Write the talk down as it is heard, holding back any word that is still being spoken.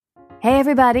Hey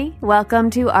everybody, welcome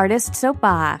to Artist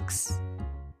Soapbox.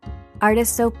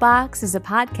 Artist Soapbox is a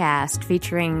podcast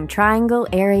featuring Triangle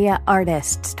area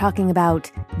artists talking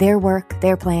about their work,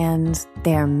 their plans,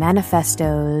 their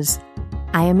manifestos.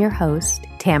 I am your host,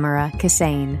 Tamara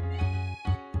Kassane.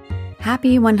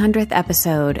 Happy 100th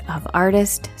episode of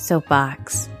Artist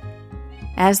Soapbox.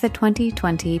 As the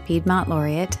 2020 Piedmont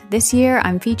Laureate, this year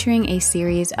I'm featuring a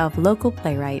series of local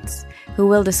playwrights who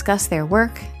will discuss their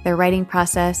work, their writing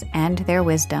process, and their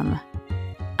wisdom.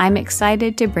 I'm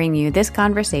excited to bring you this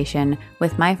conversation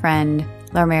with my friend,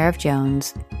 Lormeriv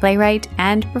Jones, playwright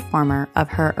and performer of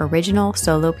her original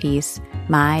solo piece,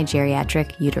 My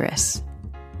Geriatric Uterus.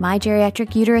 My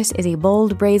Geriatric Uterus is a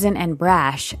bold, brazen, and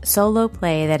brash solo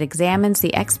play that examines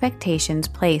the expectations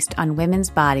placed on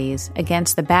women's bodies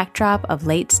against the backdrop of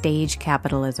late-stage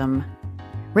capitalism.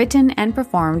 Written and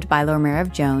performed by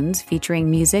Lormeriv Jones, featuring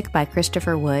music by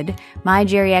Christopher Wood, My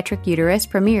Geriatric Uterus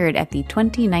premiered at the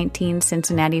 2019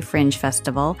 Cincinnati Fringe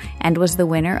Festival and was the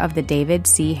winner of the David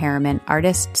C. Harriman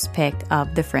Artist's Pick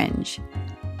of the Fringe.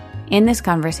 In this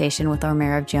conversation with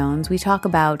Lormeriv Jones, we talk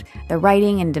about the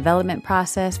writing and development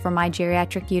process for My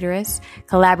Geriatric Uterus,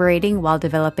 collaborating while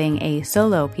developing a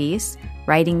solo piece,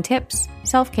 writing tips,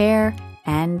 self-care,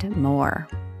 and more.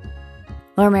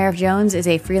 Lormeriv Jones is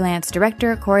a freelance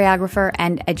director, choreographer,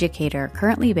 and educator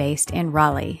currently based in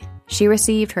Raleigh. She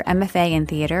received her MFA in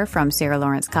theater from Sarah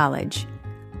Lawrence College.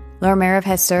 Lormeriv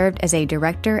has served as a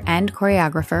director and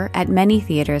choreographer at many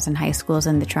theaters and high schools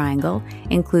in the Triangle,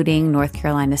 including North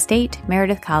Carolina State,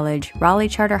 Meredith College, Raleigh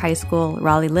Charter High School,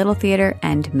 Raleigh Little Theater,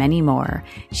 and many more.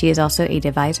 She is also a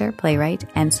deviser, playwright,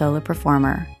 and solo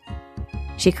performer.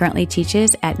 She currently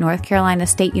teaches at North Carolina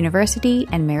State University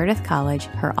and Meredith College,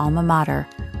 her alma mater,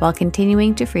 while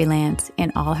continuing to freelance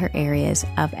in all her areas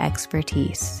of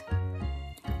expertise.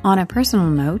 On a personal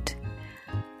note,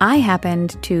 I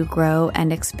happened to grow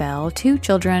and expel 2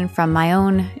 children from my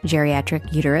own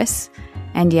geriatric uterus.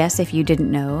 And yes, if you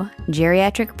didn't know,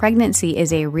 geriatric pregnancy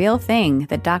is a real thing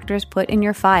that doctors put in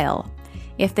your file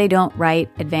if they don't write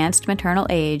advanced maternal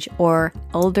age or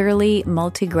elderly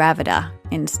multigravida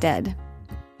instead.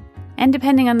 And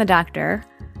depending on the doctor,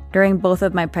 during both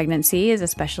of my pregnancies,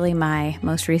 especially my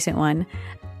most recent one,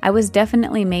 I was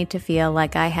definitely made to feel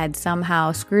like I had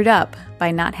somehow screwed up by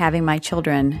not having my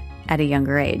children at a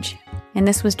younger age. And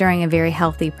this was during a very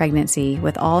healthy pregnancy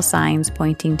with all signs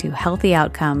pointing to healthy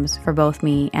outcomes for both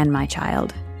me and my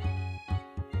child.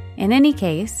 In any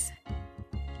case,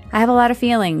 I have a lot of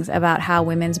feelings about how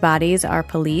women's bodies are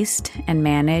policed and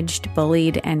managed,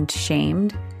 bullied, and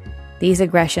shamed. These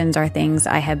aggressions are things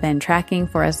I have been tracking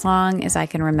for as long as I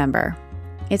can remember.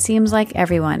 It seems like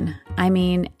everyone,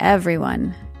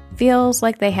 feels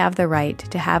like they have the right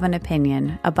to have an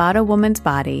opinion about a woman's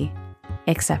body,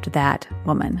 except that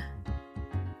woman.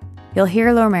 You'll hear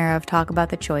Lormeriv talk about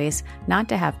the choice not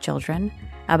to have children,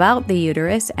 about the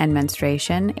uterus and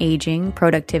menstruation, aging,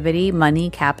 productivity,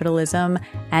 money, capitalism,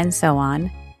 and so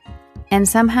on. And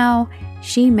somehow,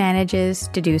 she manages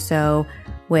to do so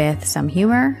with some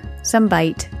humor, some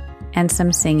bite, and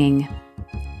some singing.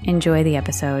 Enjoy the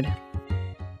episode.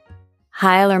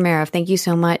 Hi, Lormeriv. Thank you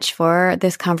so much for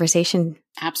this conversation.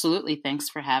 Absolutely. Thanks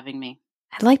for having me.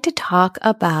 I'd like to talk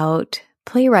about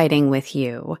playwriting with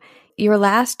you. Your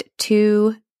last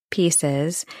 2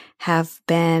 pieces have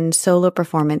been solo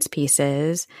performance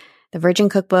pieces, The Virgin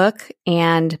Cookbook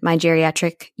and My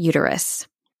Geriatric Uterus.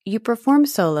 You perform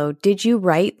solo. Did you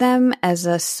write them as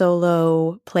a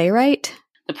solo playwright?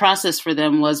 The process for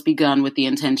them was begun with the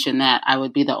intention that I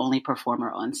would be the only performer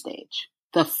on stage.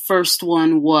 The first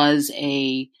one was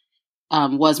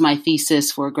my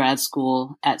thesis for grad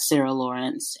school at Sarah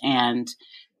Lawrence, and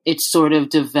it sort of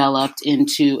developed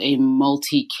into a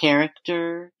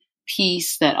multi-character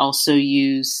piece that also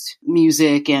used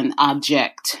music and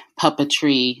object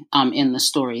puppetry in the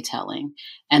storytelling.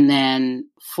 And then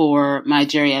for My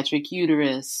Geriatric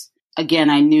Uterus, again,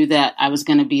 I knew that I was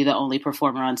going to be the only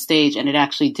performer on stage, and it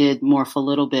actually did morph a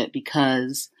little bit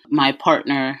because my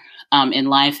partner in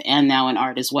life and now in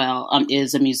art as well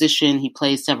is a musician. He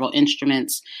plays several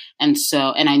instruments, and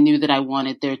I knew that I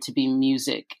wanted there to be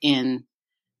music in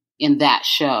that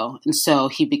show, and so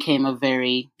he became a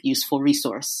very useful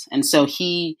resource. And so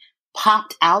he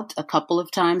popped out a couple of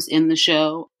times in the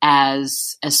show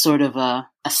as sort of a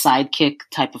sidekick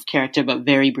type of character, but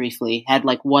very briefly. Had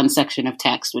like one section of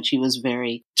text, which he was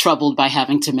very troubled by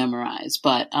having to memorize,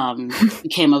 but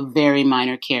became a very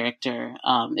minor character.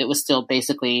 It was still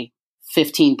basically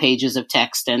 15 pages of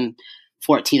text, and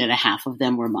 14 and a half of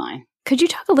them were mine. Could you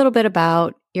talk a little bit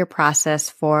about your process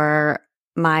for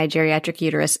My Geriatric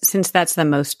Uterus, since that's the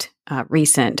most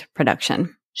recent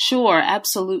production? Sure,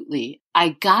 absolutely. I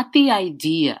got the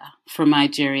idea for my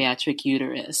geriatric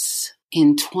uterus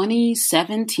in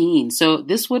 2017. So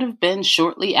this would have been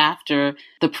shortly after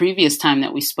the previous time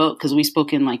that we spoke, because we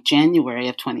spoke in like January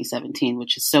of 2017,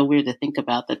 which is so weird to think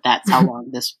about that that's how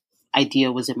long this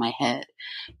idea was in my head.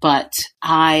 But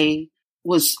I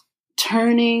was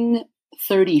turning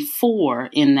 34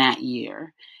 in that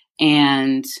year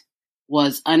and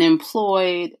was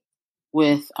unemployed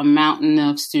with a mountain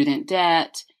of student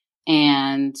debt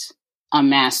and a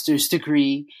master's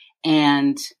degree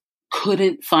and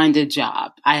couldn't find a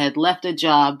job. I had left a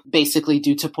job basically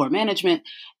due to poor management,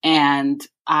 and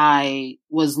I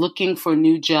was looking for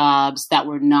new jobs that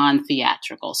were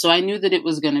non-theatrical. So I knew that it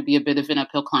was going to be a bit of an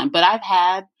uphill climb, but I've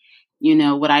had,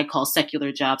 what I call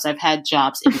secular jobs. I've had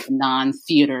jobs in the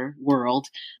non-theater world.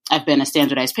 I've been a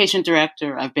standardized patient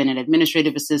director. I've been an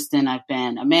administrative assistant. I've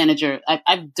been a manager.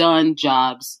 I've done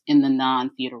jobs in the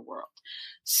non-theater world.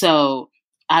 So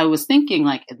I was thinking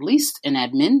like at least an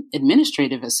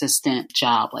administrative assistant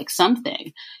job, like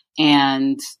something.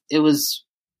 And it was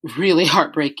really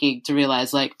heartbreaking to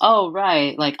realize like, oh,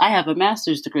 right. Like I have a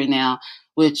master's degree now,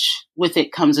 which with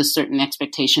it comes a certain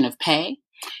expectation of pay.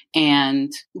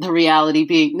 And the reality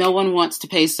being no one wants to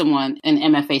pay someone an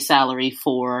MFA salary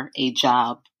for a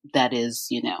job that is,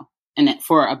 and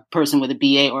for a person with a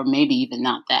BA or maybe even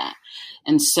not that.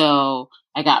 And so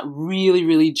I got really,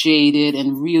 really jaded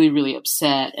and really, really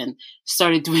upset and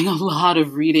started doing a lot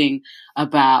of reading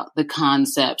about the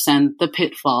concepts and the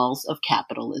pitfalls of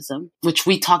capitalism, which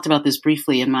we talked about this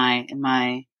briefly in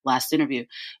my last interview.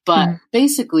 But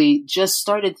basically just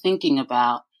started thinking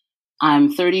about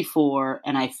I'm 34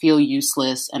 and I feel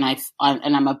useless and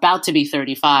I'm about to be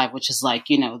 35, which is like,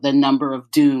 the number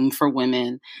of doom for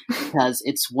women because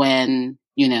it's when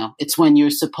you're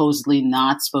supposedly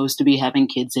not supposed to be having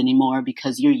kids anymore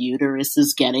because your uterus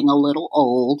is getting a little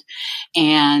old.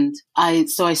 And I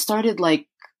started like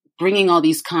bringing all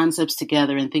these concepts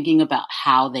together and thinking about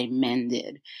how they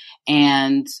mended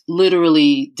and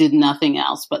literally did nothing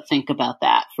else but think about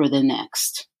that for the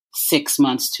next 6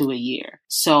 months to a year.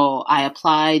 So I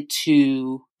applied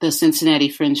to the Cincinnati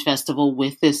Fringe Festival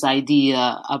with this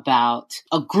idea about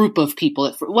a group of people.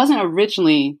 It wasn't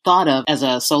originally thought of as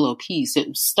a solo piece.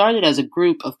 It started as a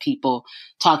group of people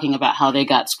talking about how they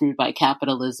got screwed by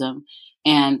capitalism.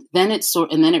 And then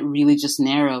it really just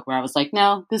narrowed where I was like,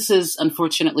 no, this is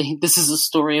a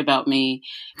story about me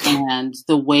and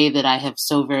the way that I have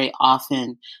so very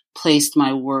often placed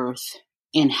my worth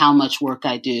in how much work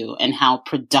I do and how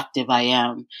productive I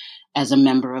am as a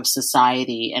member of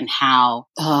society and how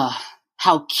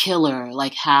killer,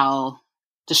 like how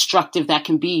destructive that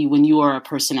can be when you are a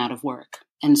person out of work.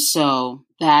 And so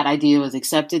that idea was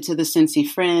accepted to the Cincy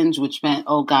Fringe, which meant,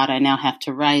 oh God, I now have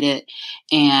to write it.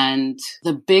 And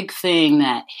the big thing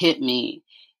that hit me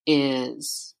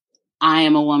is I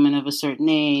am a woman of a certain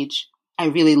age. I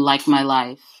really like my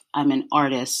life. I'm an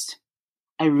artist.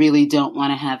 I really don't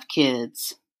want to have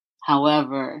kids.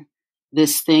 However,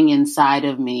 this thing inside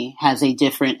of me has a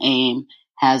different aim,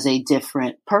 has a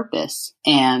different purpose.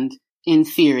 And in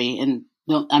theory, and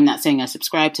I'm not saying I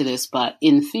subscribe to this, but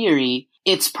in theory,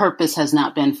 its purpose has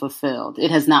not been fulfilled.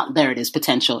 It has not, there it is,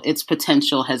 potential. Its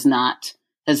potential has not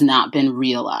been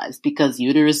realized because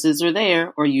uteruses are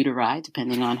there, or uteri,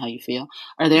 depending on how you feel,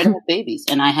 are there to have babies.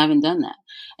 And I haven't done that.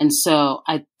 And so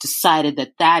I decided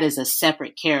that is a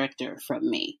separate character from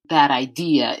me. That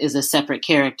idea is a separate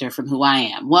character from who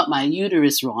I am. What my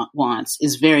uterus wants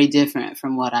is very different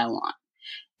from what I want.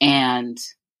 And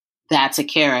that's a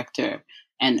character.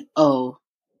 And oh,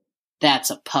 that's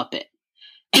a puppet.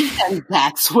 And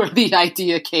that's where the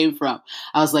idea came from.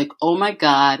 I was like, oh my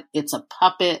God, it's a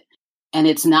puppet. And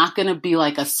it's not going to be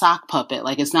like a sock puppet.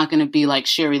 Like, it's not going to be like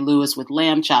Sherry Lewis with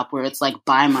Lamb Chop where it's like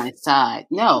by my side.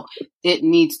 No, it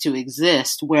needs to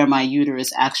exist where my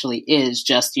uterus actually is,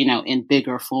 just, in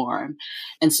bigger form.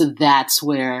 And so that's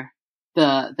where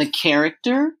the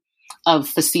character of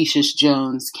Facetious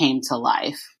Jones came to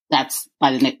life. That's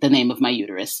by the name of my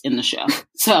uterus in the show.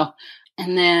 So,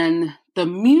 and then the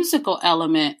musical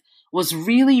element was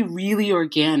really, really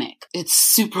organic. It's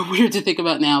super weird to think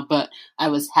about now, but I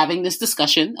was having this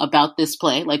discussion about this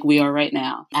play, like we are right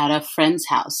now, at a friend's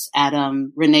house, at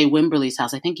Renee Wimberly's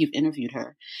house. I think you've interviewed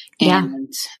her.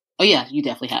 And, oh yeah, you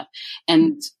definitely have.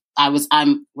 And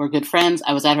we're good friends.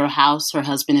 I was at her house. Her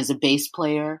husband is a bass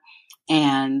player.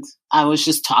 And I was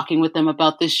just talking with them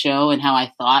about this show and how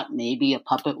I thought maybe a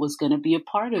puppet was going to be a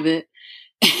part of it.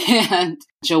 And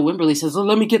Joe Wimberly says, well,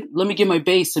 let me get my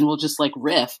bass and we'll just like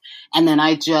riff. And then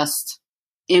I just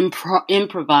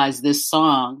improvise this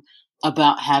song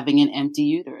about having an empty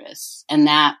uterus. And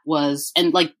that was,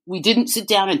 and like, we didn't sit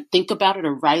down and think about it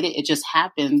or write it. It just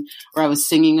happened where I was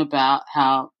singing about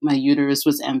how my uterus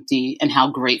was empty and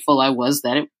how grateful I was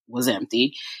that it was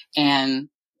empty. And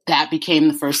that became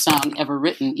the first song ever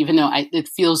written, even though it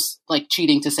feels like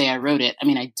cheating to say I wrote it. I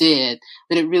mean, I did,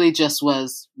 but it really just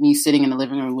was me sitting in the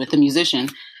living room with a musician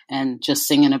and just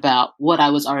singing about what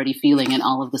I was already feeling and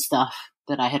all of the stuff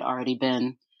that I had already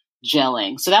been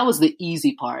gelling. So that was the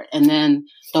easy part. And then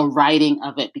the writing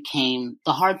of it became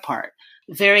the hard part.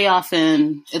 Very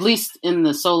often, at least in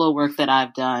the solo work that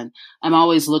I've done, I'm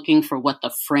always looking for what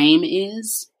the frame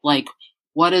is. Like,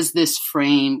 what is this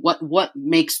frame? What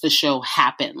makes the show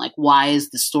happen? Like, why is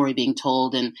the story being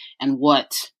told, and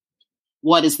what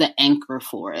is the anchor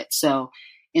for it? So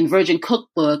in Virgin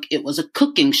Cookbook, it was a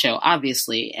cooking show,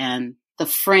 obviously. And the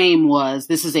frame was,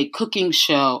 this is a cooking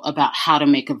show about how to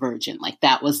make a virgin. Like,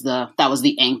 that was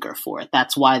the anchor for it.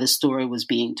 That's why the story was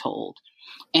being told.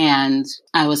 And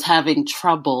I was having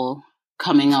trouble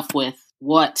coming up with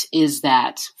what is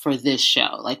that for this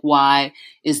show? Like, why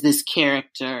does this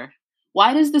character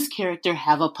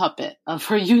have a puppet of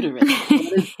her uterus?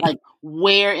 Like,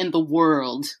 where in the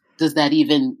world does that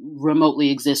even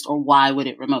remotely exist, or why would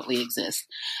it remotely exist?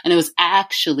 And it was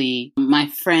actually my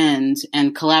friend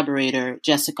and collaborator,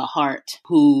 Jessica Hart,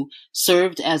 who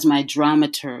served as my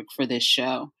dramaturg for this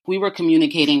show. We were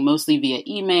communicating mostly via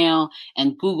email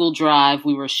and Google Drive.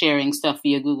 We were sharing stuff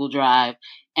via Google Drive.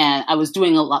 And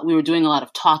we were doing a lot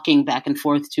of talking back and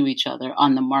forth to each other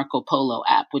on the Marco Polo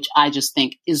app, which I just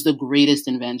think is the greatest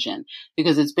invention,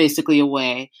 because it's basically a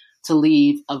way to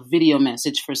leave a video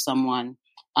message for someone.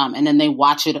 And then they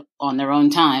watch it on their own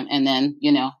time. And then,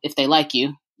 if they like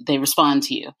you, they respond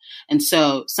to you. And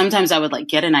so sometimes I would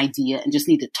get an idea and just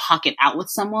need to talk it out with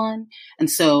someone. And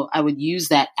so I would use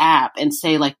that app and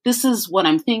say, this is what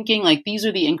I'm thinking. These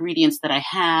are the ingredients that I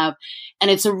have. And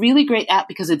it's a really great app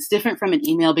because it's different from an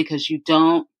email, because you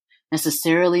don't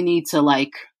necessarily need to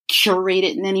curate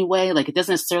it in any way. It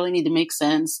doesn't necessarily need to make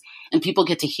sense, and people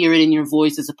get to hear it in your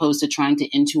voice as opposed to trying to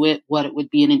intuit what it would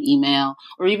be in an email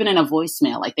or even in a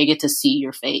voicemail. They get to see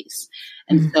your face.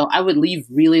 And so I would leave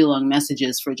really long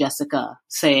messages for Jessica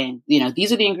saying,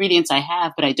 these are the ingredients I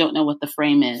have, but I don't know what the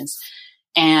frame is.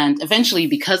 And eventually,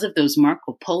 because of those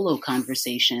Marco Polo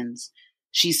conversations,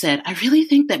 she said, I really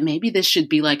think that maybe this should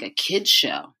be a kid's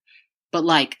show, but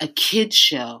a kid's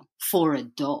show for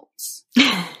adults.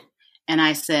 And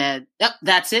I said, yep,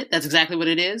 that's it. That's exactly what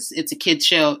it is. It's a kid's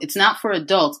show. It's not for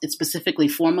adults. It's specifically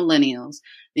for millennials,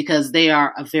 because they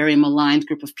are a very maligned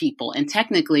group of people. And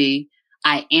technically,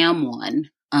 I am one.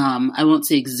 I won't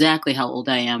say exactly how old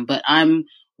I am, but I'm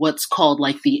what's called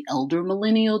the elder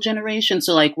millennial generation.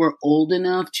 So we're old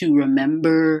enough to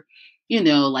remember,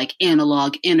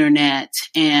 analog internet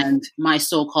and my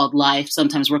so-called life.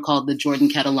 Sometimes we're called the Jordan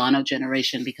Catalano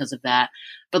generation because of that.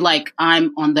 But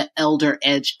I'm on the elder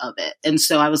edge of it. And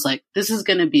so I was this is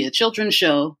going to be a children's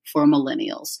show for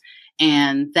millennials.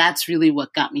 And that's really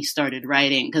what got me started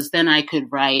writing, because then I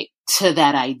could write to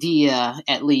that idea,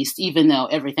 at least, even though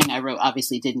everything I wrote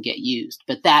obviously didn't get used.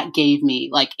 But that gave me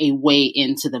a way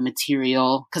into the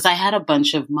material, because I had a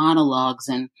bunch of monologues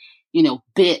and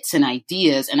bits and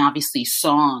ideas and obviously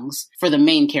songs for the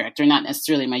main character, not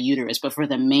necessarily my uterus, but for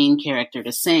the main character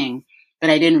to sing. But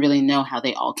I didn't really know how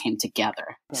they all came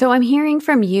together. So I'm hearing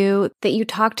from you that you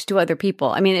talked to other people.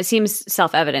 I mean, it seems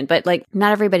self-evident, but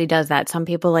not everybody does that. Some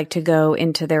people like to go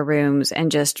into their rooms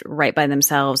and just write by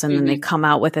themselves, and then they come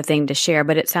out with a thing to share.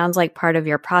 But it sounds like part of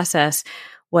your process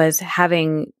was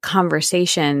having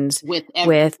conversations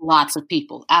with lots of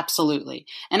people. Absolutely.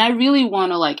 And I really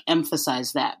want to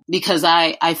emphasize that, because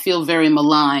I feel very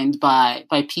maligned by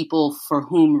people for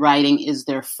whom writing is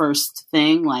their first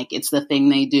thing. It's the thing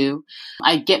they do.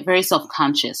 I get very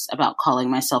self-conscious about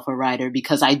calling myself a writer,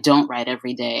 because I don't write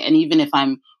every day. And even if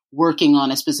I'm working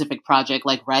on a specific project,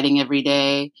 writing every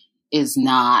day is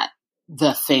not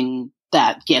the thing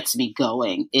that gets me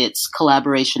going. It's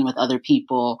collaboration with other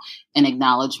people and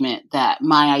acknowledgement that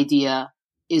my idea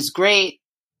is great,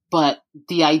 but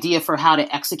the idea for how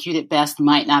to execute it best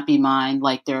might not be mine.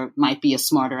 There might be a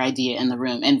smarter idea in the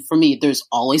room. And for me, there's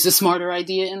always a smarter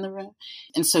idea in the room.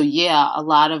 And so, a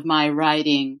lot of my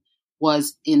writing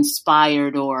was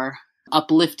inspired or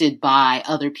uplifted by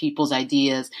other people's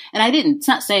ideas. And it's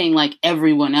not saying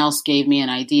everyone else gave me an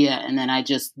idea and then I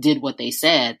just did what they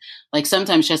said.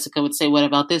 Sometimes Jessica would say, what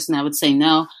about this? And I would say,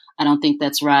 no, I don't think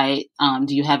that's right.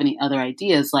 Do you have any other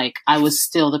ideas? I was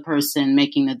still the person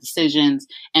making the decisions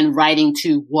and writing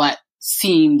to what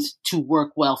seemed to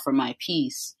work well for my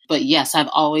piece. But yes,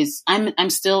 I'm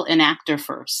still an actor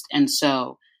first. And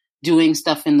so doing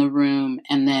stuff in the room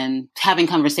and then having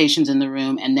conversations in the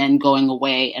room and then going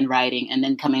away and writing and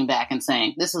then coming back and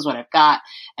saying, this is what I've got.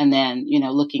 And then,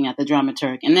 looking at the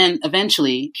dramaturg and then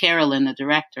eventually Carolyn, the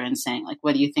director, and saying like,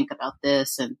 what do you think about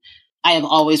this? And I have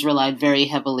always relied very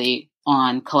heavily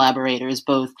on collaborators,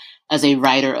 both as a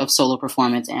writer of solo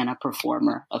performance and a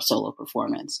performer of solo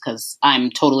performance, because I'm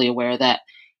totally aware that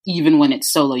even when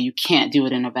it's solo, you can't do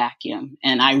it in a vacuum.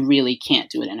 And I really can't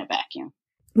do it in a vacuum.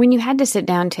 When you had to sit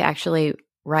down to actually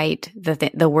write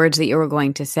the words that you were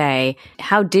going to say,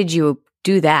 how did you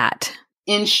do that?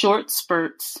 In short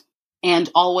spurts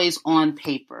and always on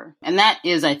paper. And that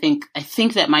is, I think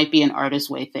that might be an artist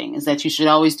way thing, is that you should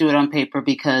always do it on paper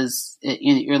because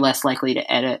you're less likely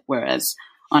to edit. Whereas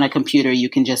on a computer, you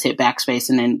can just hit backspace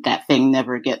and then that thing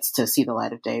never gets to see the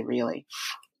light of day, really.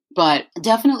 But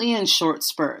definitely in short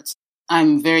spurts.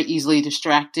 I'm very easily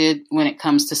distracted when it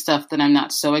comes to stuff that I'm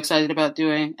not so excited about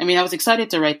doing. I mean, I was excited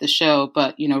to write the show,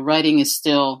 but, writing is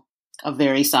still a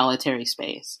very solitary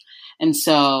space. And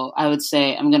so I would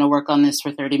say I'm going to work on this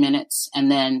for 30 minutes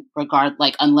and then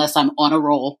unless I'm on a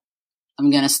roll, I'm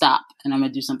going to stop and I'm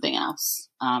going to do something else.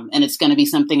 And it's going to be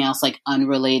something else like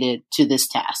unrelated to this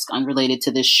task, unrelated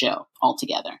to this show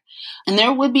altogether. And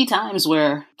there would be times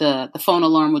where the phone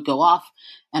alarm would go off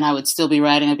and I would still be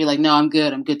writing. I'd be like, no, I'm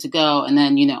good to go. And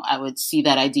then, I would see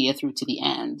that idea through to the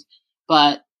end.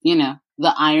 But,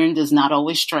 the iron does not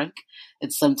always strike.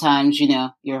 It's sometimes,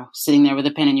 you're sitting there with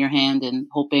a pen in your hand and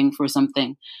hoping for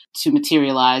something to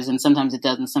materialize. And sometimes it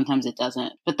does and sometimes it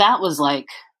doesn't. But that was like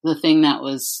the thing that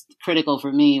was critical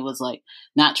for me, was like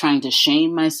not trying to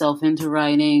shame myself into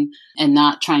writing and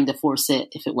not trying to force it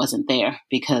if it wasn't there,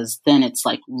 because then it's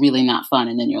like really not fun.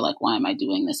 And then you're like, why am I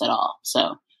doing this at all?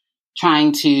 So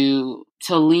trying to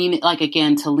lean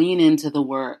into the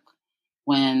work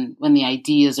when the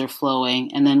ideas are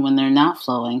flowing, and then when they're not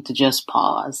flowing, to just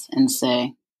pause and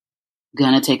say,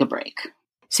 gonna take a break.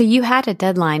 So you had a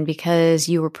deadline because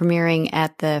you were premiering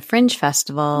at the Fringe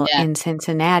Festival in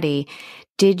Cincinnati.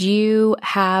 Did you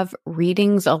have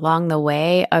readings along the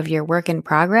way of your work in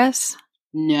progress?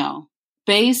 No.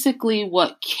 Basically,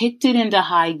 what kicked it into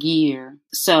high gear.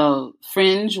 So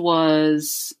Fringe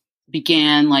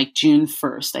began like June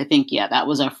 1st. I think, that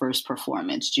was our first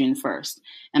performance, June 1st.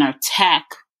 And our tech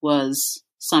was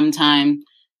sometime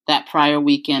that prior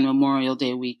weekend, Memorial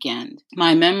Day weekend.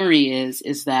 My memory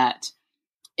is that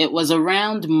it was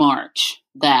around March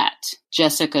that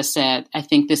Jessica said, I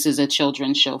think this is a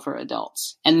children's show for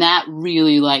adults. And that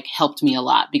really helped me a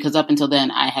lot, because up until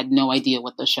then I had no idea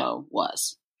what the show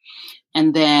was.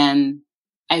 And then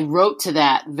I wrote to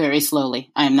that very slowly.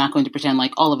 I am not going to pretend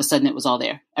like all of a sudden it was all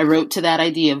there. I wrote to that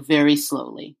idea very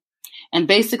slowly. And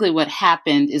basically what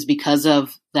happened is, because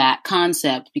of that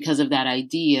concept, because of that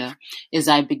idea, is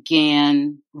I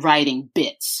began writing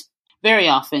bits. Very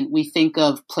often we think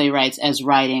of playwrights as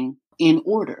writing in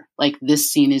order. Like,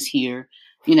 this scene is here.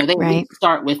 They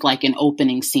start with an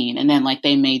opening scene and then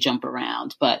they may jump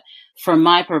around. But for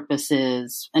my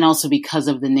purposes, and also because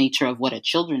of the nature of what a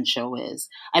children's show is,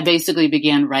 I basically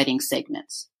began writing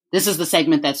segments. This is the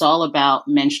segment that's all about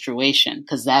menstruation,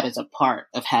 because that is a part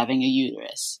of having a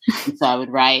uterus. And so I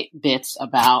would write bits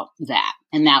about that.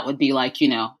 And that would be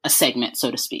a segment,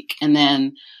 so to speak. And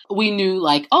then we knew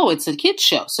it's a kid's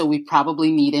show, so we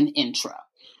probably need an intro.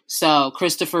 So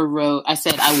Christopher wrote, I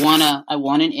said, I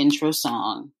want an intro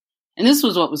song. And this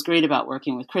was what was great about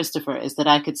working with Christopher, is that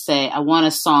I could say, I want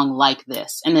a song like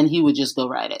this. And then he would just go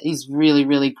write it. He's really,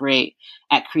 really great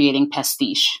at creating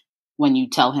pastiche when you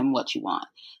tell him what you want.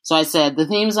 So I said, the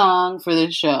theme song for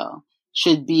this show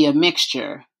should be a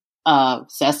mixture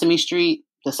of Sesame Street,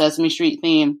 the Sesame Street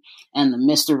theme, and the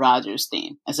Mr. Rogers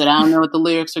theme. I said, I don't know what the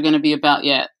lyrics are going to be about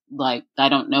yet. I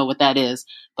don't know what that is,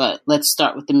 but let's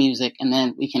start with the music and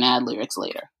then we can add lyrics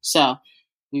later. So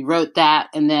we wrote that,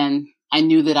 and then I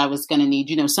knew that I was going to need,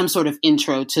 some sort of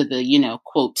intro to the,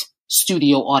 quote,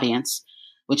 studio audience,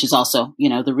 which is also,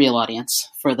 the real audience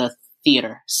for the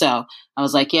theater. So I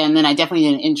was like, and then I definitely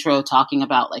did an intro talking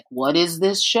about what is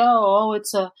this show? Oh,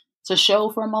 it's a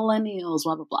show for millennials,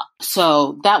 blah, blah, blah.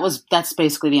 So that's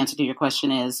basically the answer to your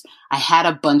question. Is I had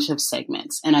a bunch of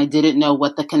segments and I didn't know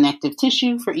what the connective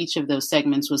tissue for each of those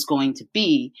segments was going to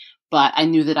be, but I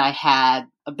knew that I had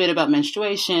a bit about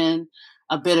menstruation,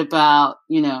 a bit about,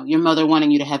 your mother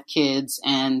wanting you to have kids,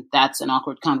 and that's an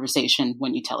awkward conversation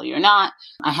when you tell her you're not.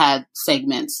 I had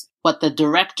segments, but the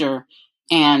director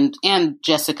and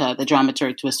Jessica, the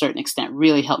dramaturg, to a certain extent,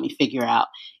 really helped me figure out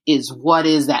is what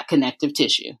is that connective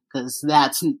tissue? Because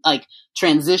that's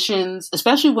transitions,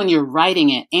 especially when you're writing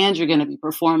it and you're going to be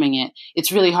performing it.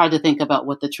 It's really hard to think about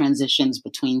what the transitions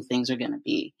between things are going to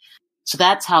be. So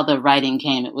that's how the writing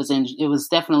came. It was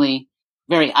definitely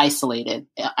very isolated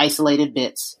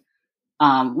bits,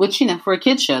 which, for a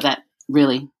kid's show, that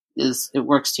really it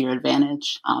works to your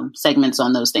advantage. Segments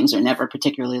on those things are never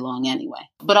particularly long anyway,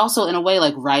 but also in a way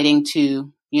like writing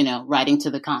to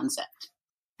the concept.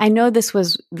 I know this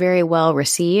was very well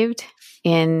received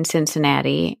in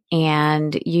Cincinnati,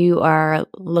 and you are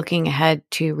looking ahead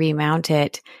to remount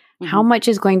it. Mm-hmm. How much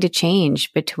is going to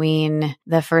change between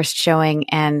the first showing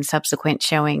and subsequent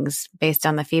showings based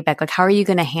on the feedback? Like, how are you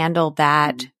going to handle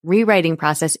that rewriting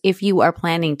process if you are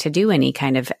planning to do any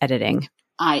kind of editing?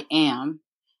 I am.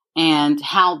 And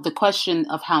the question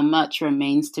of how much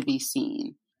remains to be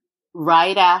seen.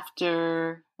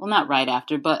 Not right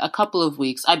after, but a couple of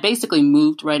weeks. I basically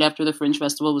moved right after the Fringe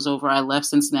Festival was over. I left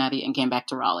Cincinnati and came back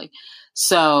to Raleigh.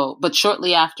 But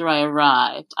shortly after I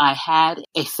arrived, I had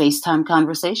a FaceTime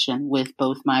conversation with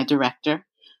both my director,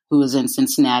 who was in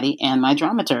Cincinnati, and my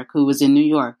dramaturg, who was in New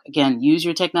York. Again, use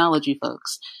your technology,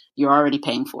 folks. You're already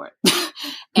paying for it.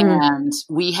 And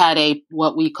we had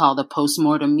what we called a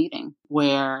postmortem meeting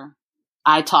where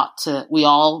we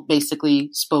all basically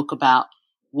spoke about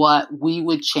what we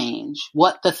would change,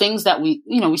 what the things that we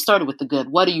started with the good.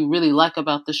 What do you really like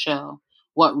about the show?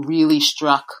 What really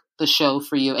struck the show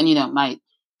for you? And,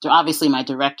 obviously my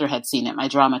director had seen it. My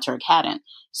dramaturg hadn't.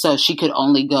 So she could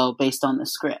only go based on the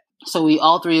script. So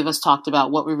all three of us talked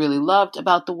about what we really loved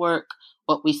about the work,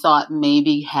 what we thought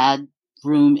maybe had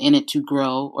room in it to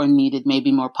grow or needed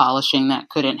maybe more polishing that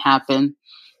couldn't happen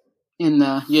in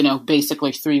the,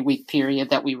 basically 3-week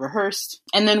period that we rehearsed.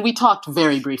 And then we talked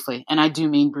very briefly, and I do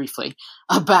mean briefly,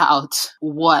 about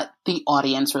what the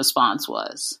audience response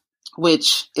was,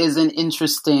 which is an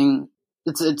interesting,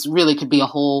 it's really could be a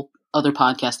whole other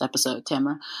podcast episode,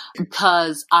 Tamara,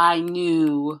 because I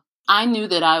knew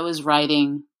that I was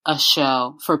writing a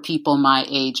show for people my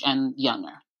age and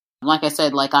younger. Like I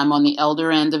said, I'm on the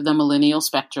elder end of the millennial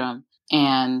spectrum.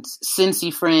 And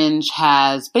Cincy Fringe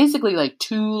has basically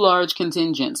 2 large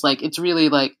contingents. It's really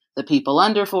the people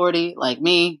under 40, like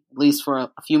me, at least for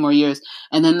a few more years.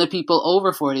 And then the people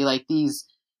over 40, like these,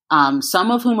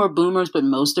 some of whom are boomers, but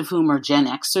most of whom are Gen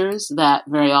Xers that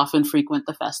very often frequent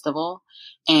the festival.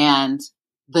 And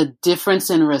the difference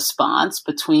in response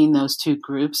between those two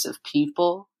groups of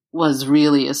people was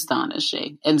really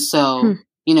astonishing. And so,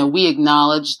 we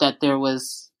acknowledged that there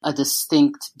was a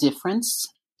distinct difference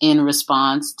in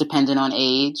response dependent on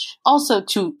age, also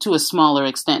to a smaller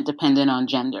extent dependent on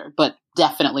gender, but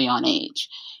definitely on age.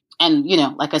 And,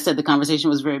 like I said, the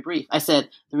conversation was very brief. I said,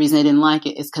 the reason they didn't like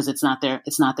it is because it's not their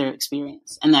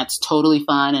experience. And that's totally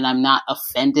fine. And I'm not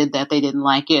offended that they didn't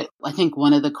like it. I think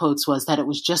one of the quotes was that it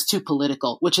was just too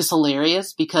political, which is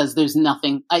hilarious because there's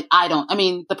nothing,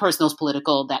 the personal's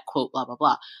political, that quote, blah, blah,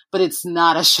 blah, but it's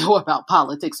not a show about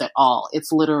politics at all.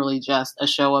 It's literally just a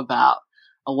show about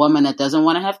a woman that doesn't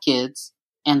want to have kids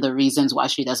and the reasons why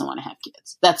she doesn't want to have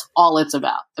kids. That's all it's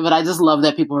about. But I just love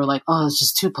that people were like, oh, it's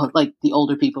just too, the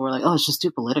older people were like, oh, it's just too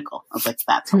political. I was like,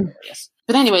 that's hilarious.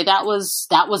 But anyway, that was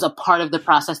a part of the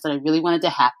process that I really wanted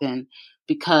to happen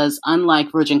because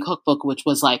unlike Virgin Cookbook, which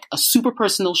was a super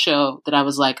personal show that I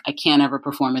was like, I can't ever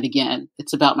perform it again.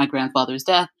 It's about my grandfather's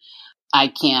death. I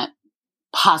can't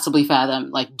possibly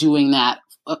fathom doing that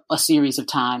a series of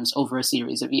times over a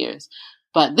series of years.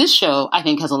 But this show, I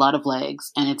think, has a lot of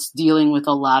legs, and it's dealing with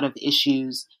a lot of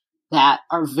issues that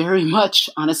are very much,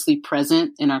 honestly,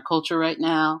 present in our culture right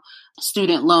now.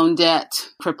 Student loan debt,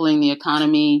 crippling the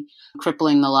economy,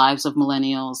 crippling the lives of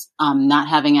millennials, not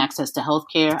having access to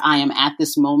healthcare. I am at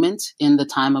this moment in the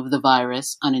time of the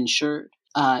virus uninsured.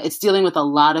 It's dealing with a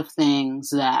lot of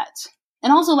things that,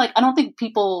 and also I don't think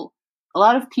a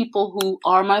lot of people who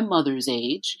are my mother's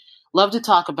age love to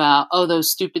talk about, oh, those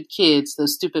stupid kids,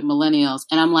 those stupid millennials.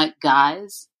 And I'm like,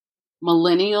 guys,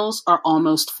 millennials are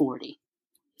almost 40.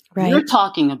 Right. You're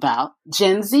talking about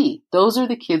Gen Z. Those are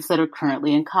the kids that are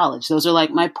currently in college. Those are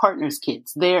my partner's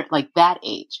kids. They're that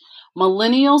age.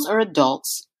 Millennials are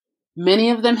adults. Many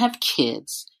of them have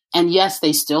kids. And yes,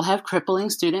 they still have crippling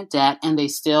student debt and they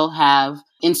still have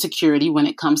insecurity when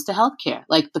it comes to healthcare.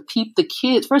 The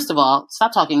kids, first of all,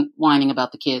 stop whining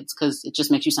about the kids because it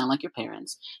just makes you sound like your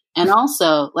parents. And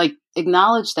also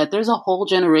acknowledge that there's a whole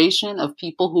generation of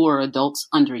people who are adults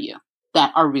under you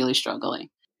that are really struggling.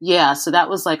 Yeah. So that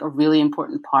was a really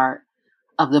important part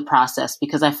of the process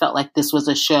because I felt like this was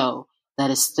a show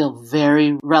that is still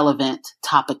very relevant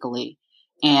topically.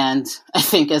 And I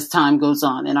think as time goes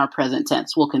on in our present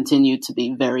tense, will continue to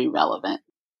be very relevant.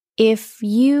 If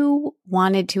you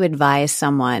wanted to advise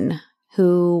someone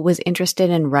who was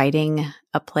interested in writing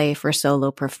a play for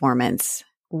solo performance,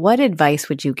 what advice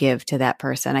would you give to that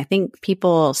person? I think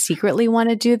people secretly want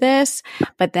to do this,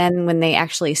 but then when they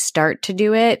actually start to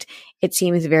do it, it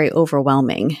seems very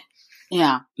overwhelming.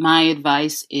 Yeah. My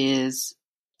advice is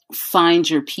find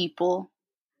your people.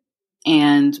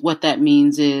 And what that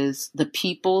means is the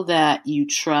people that you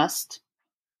trust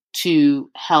to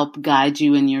help guide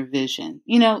you in your vision.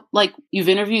 You know, like you've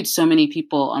interviewed so many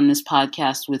people on this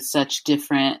podcast with such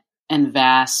different and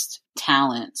vast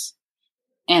talents.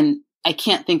 And I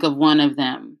can't think of one of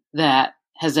them that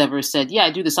has ever said, yeah,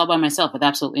 I do this all by myself with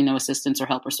absolutely no assistance or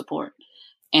help or support.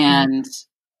 And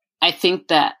I think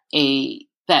that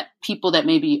that people that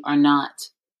maybe are not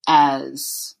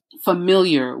as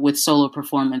familiar with solo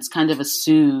performance kind of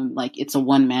assume like it's a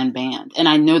one-man band. And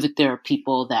I know that there are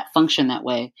people that function that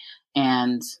way,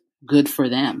 and good for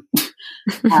them.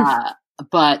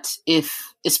 But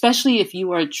especially if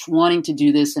you are wanting to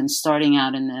do this and starting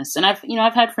out in this, and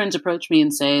I've had friends approach me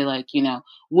and say like,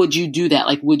 would you do that?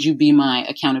 Like, would you be my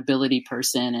accountability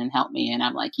person and help me? And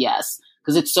I'm like, yes,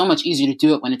 because it's so much easier to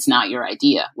do it when it's not your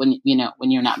idea, when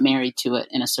you're not married to it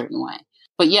in a certain way.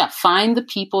 But yeah, find the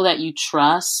people that you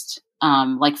trust.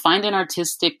 Like find an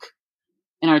artistic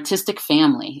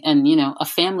family, and a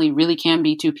family really can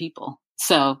be two people.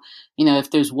 So,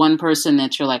 if there's one person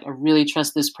that you're like, I really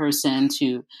trust this person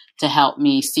to help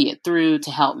me see it through, to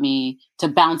help me to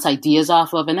bounce ideas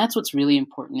off of. And that's what's really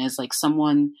important, is like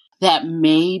someone that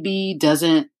maybe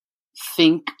doesn't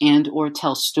think and or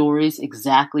tell stories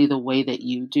exactly the way that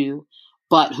you do,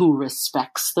 but who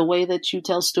respects the way that you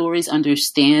tell stories,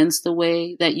 understands the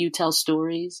way that you tell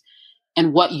stories,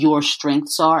 and what your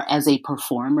strengths are as a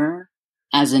performer,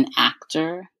 as an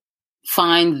actor.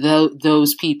 Find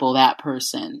those people, that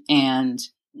person, and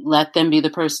let them be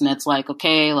the person that's like,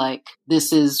 okay, like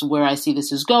this is where I see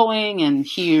this is going, and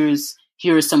here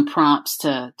are some prompts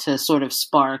to sort of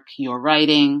spark your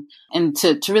writing and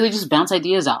to really just bounce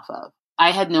ideas off of. I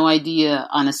had no idea,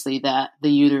 honestly, that the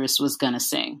Uterus was going to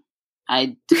sing.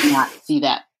 I did not see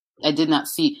that. I did not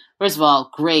see, first of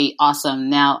all, great, awesome.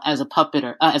 Now as a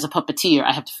puppeteer,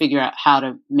 I have to figure out how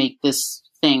to make this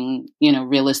thing,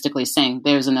 realistically sing.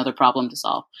 There's another problem to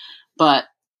solve. But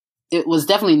it was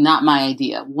definitely not my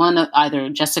idea. Either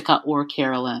Jessica or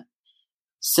Carolyn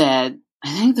said,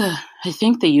 I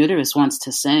think the Uterus wants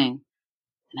to sing.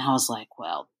 And I was like,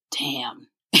 well, damn.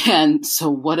 And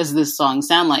so what does this song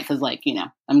sound like? Cause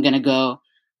I'm going to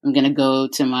go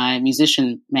to my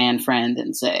musician man friend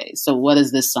and say, so what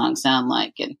does this song sound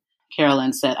like? And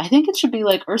Carolyn said, I think it should be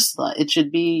like Ursula. It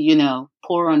should be,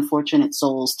 poor unfortunate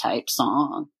souls type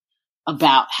song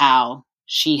about how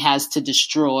she has to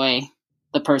destroy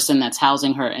the person that's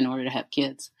housing her in order to have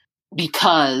kids.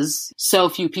 Because so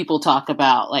few people talk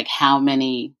about like how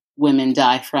many women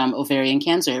die from ovarian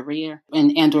cancer every year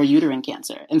and or uterine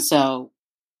cancer. And so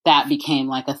that became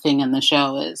like a thing in the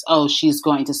show is, she's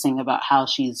going to sing about how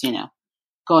she's,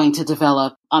 going to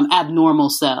develop abnormal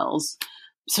cells.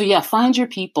 So yeah, find your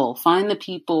people, find the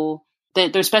people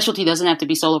that their specialty doesn't have to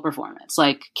be solo performance.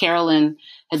 Like Carolyn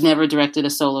had never directed a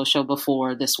solo show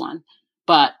before this one,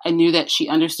 but I knew that she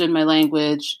understood my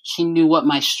language. She knew what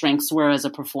my strengths were as a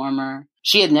performer.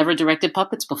 She had never directed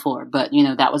puppets before, but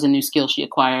that was a new skill she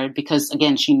acquired because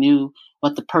again, she knew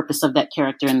what the purpose of that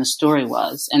character in the story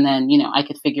was. And then, I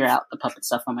could figure out the puppet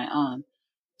stuff on my own.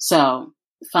 So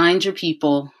find your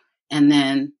people. And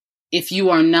then if you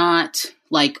are not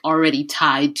like already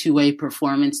tied to a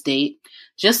performance date,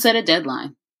 just set a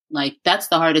deadline. Like that's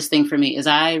the hardest thing for me is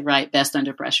I write best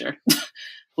under pressure,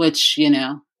 which,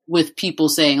 with people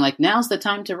saying like, now's the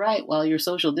time to write while you're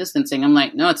social distancing. I'm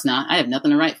like, no, it's not. I have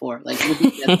nothing to write for. Like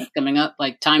coming up,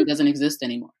 like time doesn't exist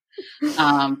anymore.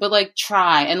 But like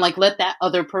try and like let that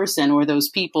other person or those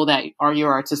people that are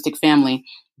your artistic family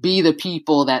be the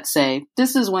people that say,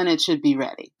 this is when it should be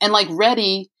ready. And like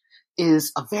ready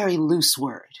is a very loose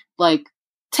word. Like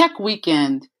Tech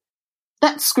Weekend,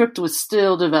 that script was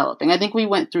still developing. I think we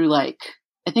went through I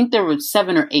think there were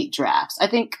 7 or 8 drafts. I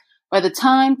think by the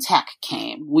time Tech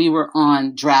came, we were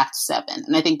on draft 7.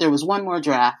 And I think there was one more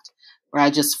draft where I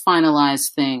just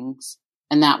finalized things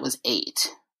and that was 8.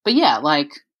 But yeah,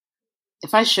 like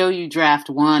if I show you draft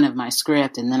 1 of my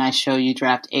script and then I show you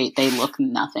draft 8, they look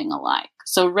nothing alike.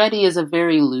 So ready is a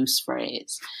very loose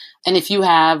phrase. And if you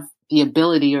have the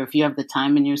ability or if you have the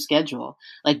time in your schedule,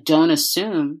 like don't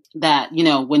assume that,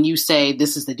 when you say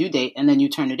this is the due date and then you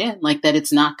turn it in, like that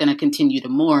it's not going to continue to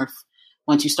morph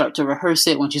once you start to rehearse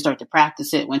it, once you start to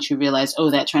practice it, once you realize,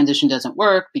 that transition doesn't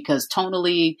work because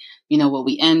tonally, what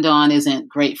we end on isn't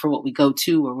great for what we go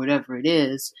to or whatever it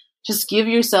is. Just give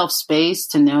yourself space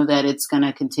to know that it's going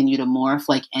to continue to morph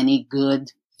like any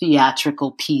good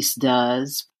theatrical piece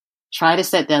does. Try to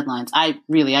set deadlines. I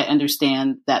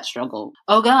understand that struggle.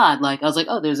 Oh God. Like I was like,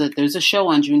 oh, there's a show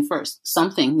on June 1st.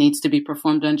 Something needs to be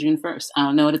performed on June 1st. I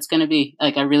don't know what it's going to be.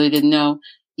 Like I really didn't know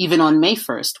even on May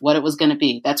 1st what it was going to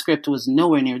be. That script was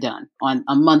nowhere near done on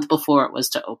a month before it was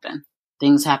to open.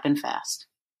 Things happen fast.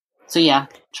 So yeah,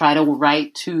 try to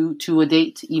write to a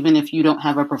date, even if you don't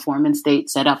have a performance date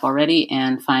set up already,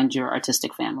 and find your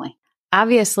artistic family.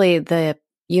 Obviously, the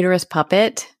uterus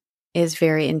puppet is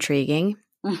very intriguing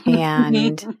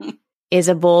and is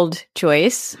a bold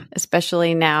choice,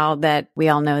 especially now that we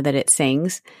all know that it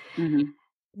sings. Mm-hmm.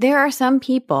 There are some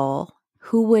people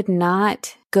who would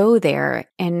not go there.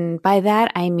 And by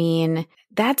that, I mean,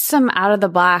 that's some out of the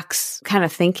box kind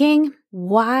of thinking.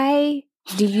 Why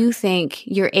do you think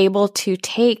you're able to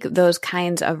take those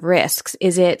kinds of risks?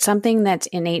 Is it something that's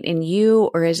innate in you,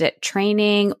 or is it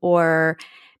training? Or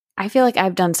I feel like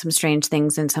I've done some strange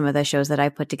things in some of the shows that I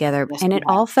put together, and it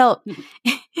all felt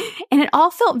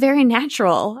very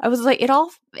natural. I was like,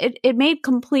 it made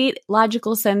complete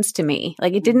logical sense to me.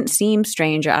 Like it didn't seem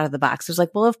strange or out of the box. It was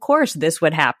like, well, of course this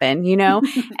would happen, you know?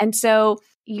 And so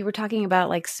you were talking about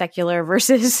like secular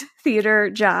versus theater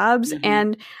jobs. Mm-hmm.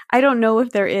 And I don't know if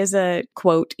there is a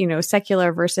quote, you know,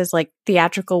 secular versus like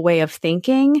theatrical way of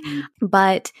thinking,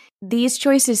 but these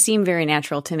choices seem very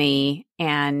natural to me.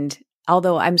 And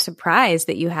although I'm surprised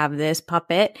that you have this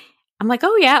puppet, I'm like,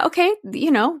 oh yeah, okay,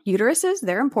 you know, uteruses,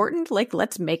 they're important. Like,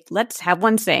 let's have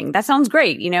one sing. That sounds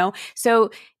great, you know? So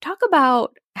talk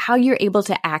about how you're able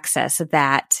to access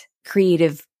that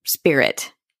creative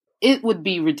spirit. It would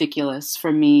be ridiculous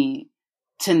for me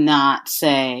to not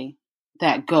say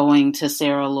that going to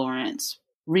Sarah Lawrence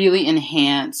really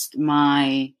enhanced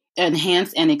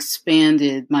and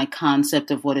expanded my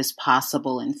concept of what is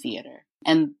possible in theater.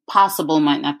 And possible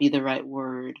might not be the right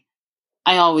word.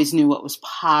 I always knew what was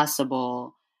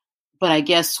possible, but I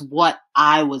guess what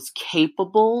I was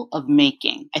capable of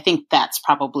making. I think that's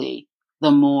probably the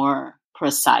more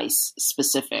precise,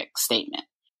 specific statement.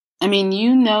 I mean,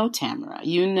 you know, Tamara,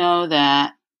 you know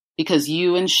that because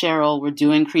you and Cheryl were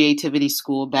doing creativity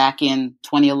school back in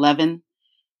 2011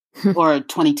 or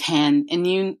 2010.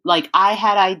 And I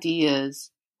had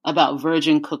ideas about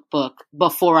Virgin Cookbook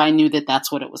before I knew that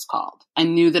that's what it was called. I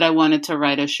knew that I wanted to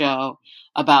write a show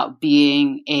about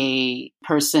being a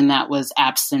person that was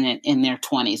abstinent in their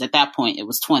 20s. At that point, it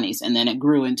was 20s, and then it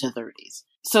grew into 30s.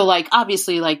 So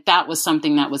obviously, that was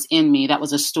something that was in me. That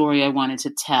was a story I wanted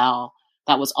to tell.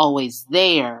 That was always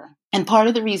there. And part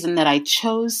of the reason that I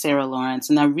chose Sarah Lawrence,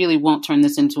 and I really won't turn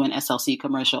this into an SLC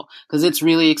commercial because it's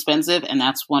really expensive, and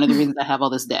that's one of the reasons I have all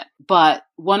this debt. But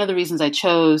one of the reasons I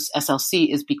chose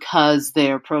SLC is because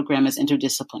their program is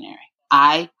interdisciplinary.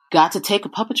 I got to take a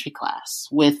puppetry class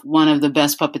with one of the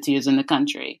best puppeteers in the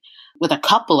country, with a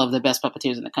couple of the best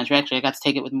puppeteers in the country. Actually, I got to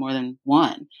take it with more than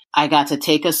one. I got to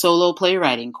take a solo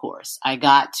playwriting course. I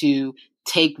got to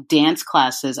take dance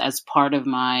classes as part of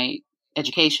my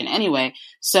education. Anyway,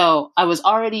 so I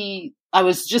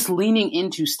was just leaning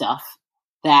into stuff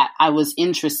that I was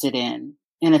interested in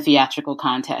a theatrical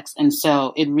context. And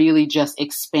so it really just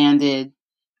expanded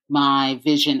my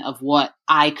vision of what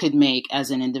I could make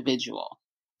as an individual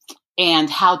and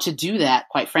how to do that,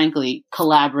 quite frankly,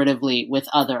 collaboratively with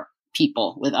other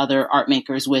people, with other art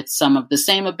makers with some of the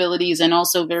same abilities and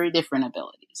also very different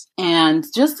abilities. And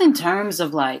just in terms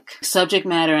of subject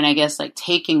matter and I guess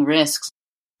taking risks,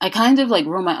 I kind of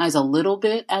roll my eyes a little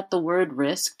bit at the word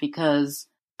risk because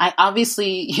I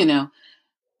obviously,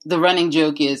 the running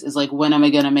joke is when am I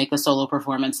going to make a solo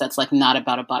performance that's not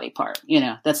about a body part?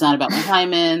 That's not about my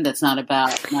hymen. That's not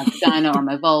about my vagina or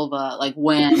my vulva.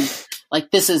 When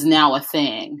this is now a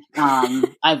thing.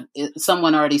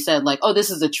 Someone already said oh, this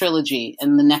is a trilogy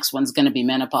and the next one's going to be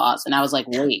menopause. And I was like,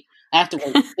 wait, I have to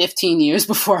wait 15 years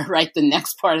before I write the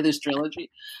next part of this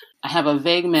trilogy. I have a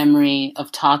vague memory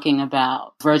of talking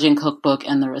about Virgin Cookbook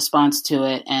and the response to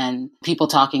it and people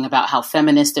talking about how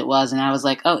feminist it was. And I was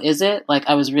like, oh, is it?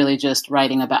 I was really just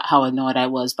writing about how annoyed I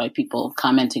was by people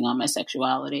commenting on my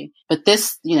sexuality. But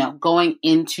this, going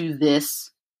into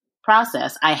this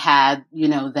process, I had,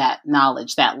 that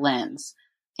knowledge, that lens.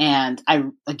 And I,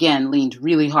 again, leaned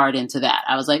really hard into that.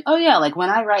 I was like, oh yeah,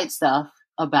 when I write stuff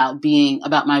about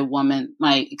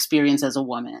my experience as a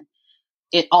woman,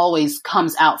 it always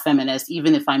comes out feminist,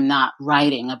 even if I'm not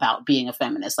writing about being a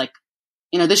feminist.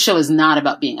 This show is not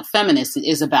about being a feminist. It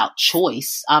is about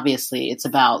choice. Obviously, it's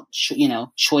about,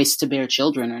 choice to bear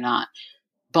children or not.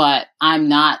 But I'm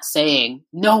not saying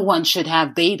no one should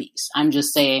have babies. I'm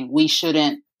just saying we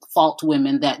shouldn't fault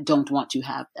women that don't want to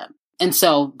have them. And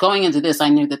so going into this, I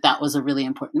knew that that was a really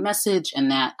important message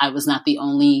and that I was not the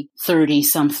only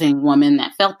 30-something woman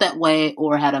that felt that way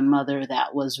or had a mother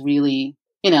that was really,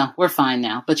 we're fine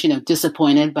now, but,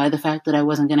 disappointed by the fact that I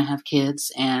wasn't going to have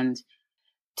kids. And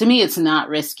to me, it's not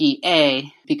risky,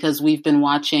 because we've been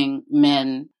watching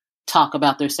men talk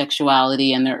about their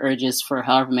sexuality and their urges for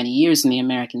however many years in the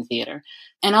American theater.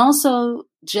 And also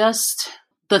just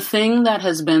the thing that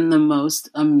has been the most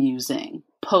amusing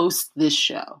post this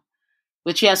show,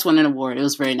 which, yes, won an award. It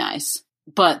was very nice.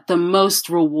 But the most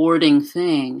rewarding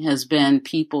thing has been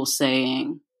people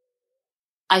saying,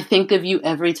 I think of you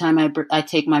every time I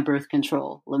take my birth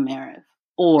control, Lamarif.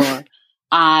 Or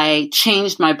I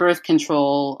changed my birth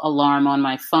control alarm on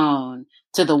my phone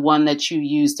to the one that you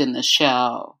used in the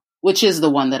show, which is the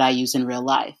one that I use in real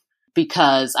life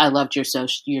because I loved your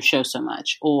show so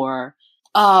much. Or,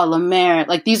 Lamarif,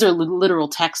 like these are literal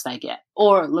texts I get.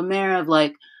 Or Lamarif,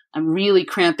 like, I'm really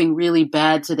cramping really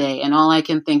bad today. And all I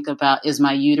can think about is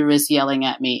my uterus yelling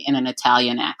at me in an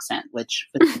Italian accent, which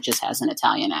just has an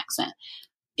Italian accent.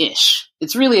 Ish.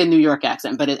 It's really a New York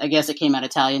accent, but I guess it came out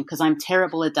Italian because I'm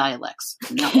terrible at dialects.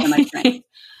 Not one of my friends.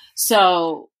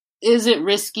 So is it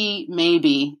risky?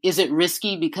 Maybe. Is it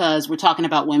risky because we're talking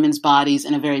about women's bodies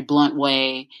in a very blunt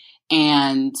way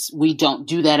and we don't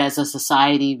do that as a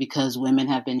society because women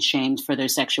have been shamed for their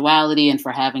sexuality and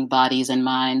for having bodies and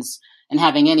minds and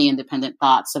having any independent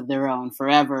thoughts of their own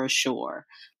forever? Sure.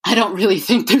 I don't really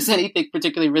think there's anything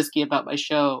particularly risky about my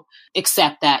show,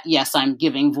 except that, yes, I'm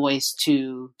giving voice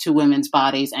to women's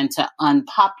bodies and to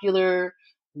unpopular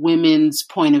women's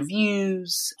point of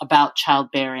views about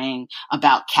childbearing,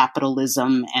 about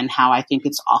capitalism and how I think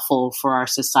it's awful for our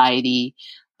society,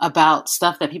 about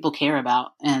stuff that people care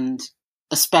about, and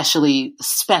especially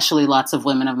lots of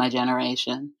women of my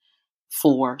generation,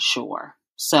 for sure.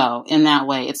 So in that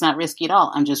way, it's not risky at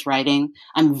all. I'm just writing.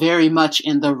 I'm very much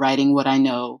in the writing what I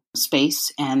know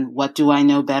space. And what do I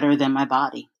know better than my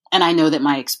body? And I know that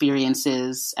my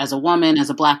experiences as a woman, as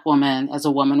a Black woman, as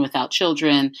a woman without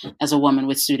children, as a woman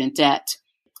with student debt,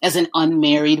 as an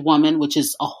unmarried woman, which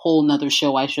is a whole nother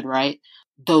show I should write.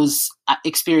 Those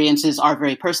experiences are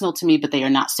very personal to me, but they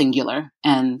are not singular.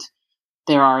 And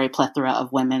there are a plethora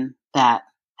of women that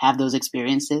have those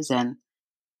experiences and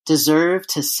deserve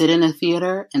to sit in a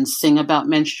theater and sing about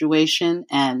menstruation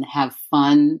and have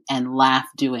fun and laugh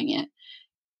doing it.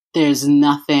 There's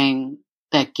nothing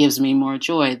that gives me more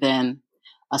joy than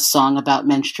a song about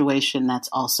menstruation that's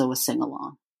also a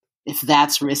sing-along. If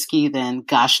that's risky, then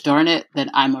gosh darn it,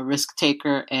 then I'm a risk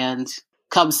taker, and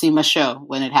come see my show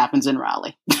when it happens in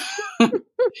Raleigh.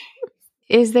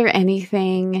 Is there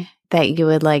anything that you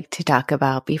would like to talk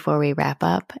about before we wrap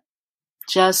up?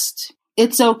 Just,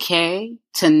 it's okay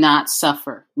to not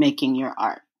suffer making your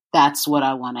art. That's what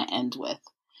I want to end with.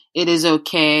 It is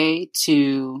okay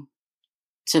to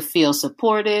feel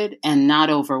supported and not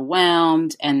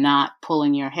overwhelmed and not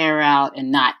pulling your hair out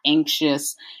and not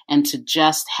anxious, and to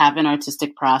just have an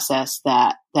artistic process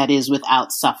that is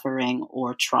without suffering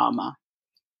or trauma.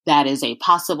 That is a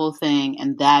possible thing,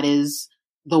 and that is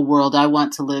the world I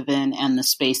want to live in and the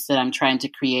space that I'm trying to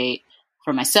create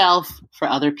for myself, for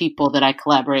other people that I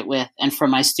collaborate with, and for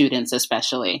my students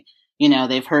especially. You know,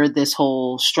 they've heard this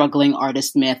whole struggling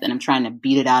artist myth, and I'm trying to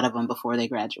beat it out of them before they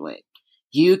graduate.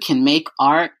 You can make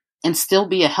art and still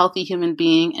be a healthy human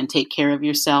being and take care of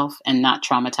yourself and not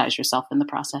traumatize yourself in the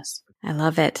process. I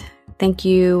love it. Thank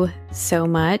you so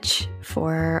much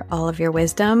for all of your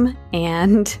wisdom,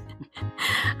 and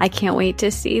I can't wait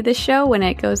to see the show when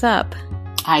it goes up.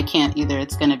 I can't either.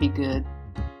 It's going to be good.